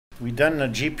We done a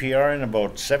GPR in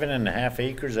about 7.5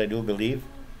 acres, I do believe.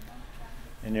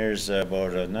 And there's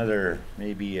about another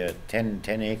maybe a 10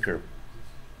 acre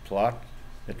plot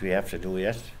that we have to do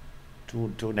yet.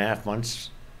 2.5 months.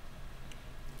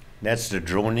 That's the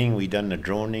droning. We done the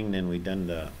droning, then we done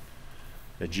the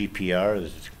GPR,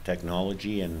 the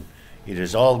technology, and it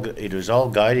is all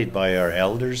guided by our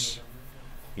elders,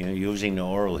 you know, using the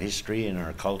oral history and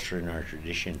our culture and our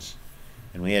traditions.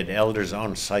 And we had elders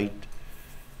on site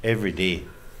every day.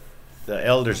 The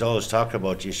elders always talk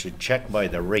about you should check by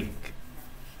the rink.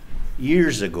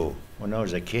 Years ago, when I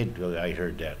was a kid, I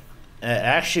heard that.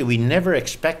 Actually, we never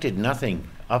expected nothing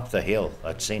up the hill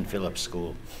at St. Philip's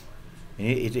School.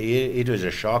 It was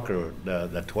a shocker,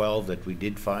 the 12 that we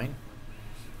did find.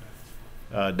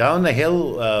 Down the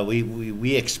hill,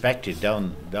 we expected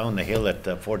down the hill at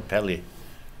the Fort Pelly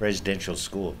Residential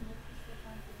School.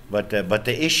 But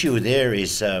the issue there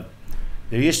is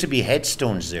there used to be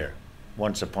headstones there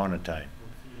once upon a time.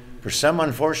 For some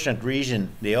unfortunate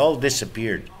reason, they all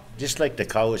disappeared, just like the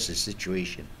Keeseekoose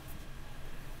situation.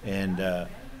 And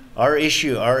our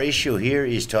issue here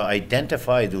is to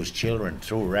identify those children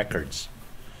through records.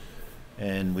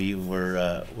 And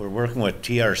we're working with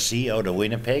TRC out of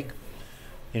Winnipeg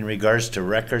in regards to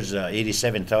records,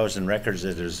 87,000 records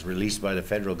that is released by the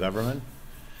federal government.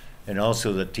 And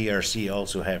also the TRC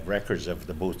also have records of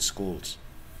the both schools.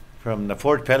 From the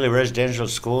Fort Pelly Residential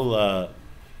School,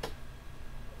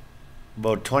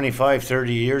 about 25,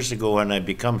 30 years ago when I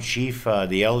become chief,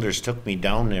 the elders took me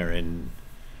down there, and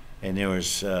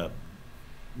there's a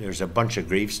bunch of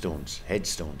gravestones,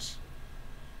 headstones.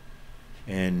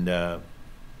 And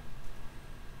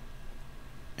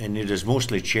it is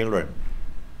mostly children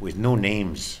with no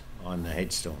names on the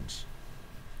headstones.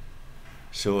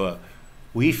 So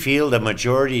we feel the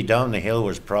majority down the hill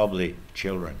was probably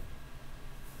children.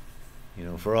 You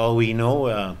know, for all we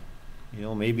know, you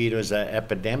know, maybe it was an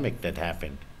epidemic that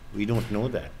happened. We don't know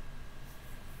that.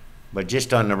 But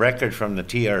just on the record from the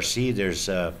TRC, there's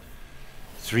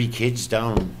 3 kids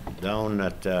down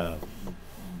at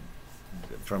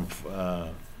from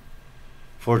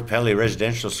Fort Pelly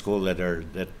Residential School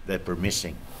that were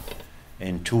missing,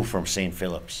 and 2 from St.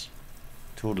 Philip's.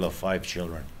 Total of 5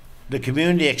 children. The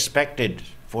community expected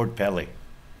Fort Pelly.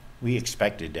 We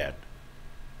expected that,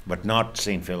 but not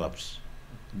St. Philip's.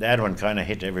 That one kind of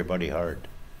hit everybody hard,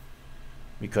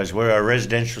 because where our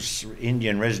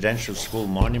Indian residential school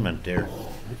monument there,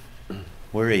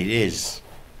 where it is,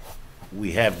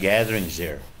 we have gatherings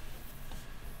there,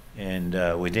 and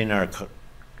within our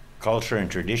culture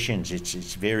and traditions,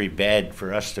 it's very bad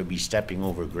for us to be stepping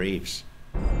over graves.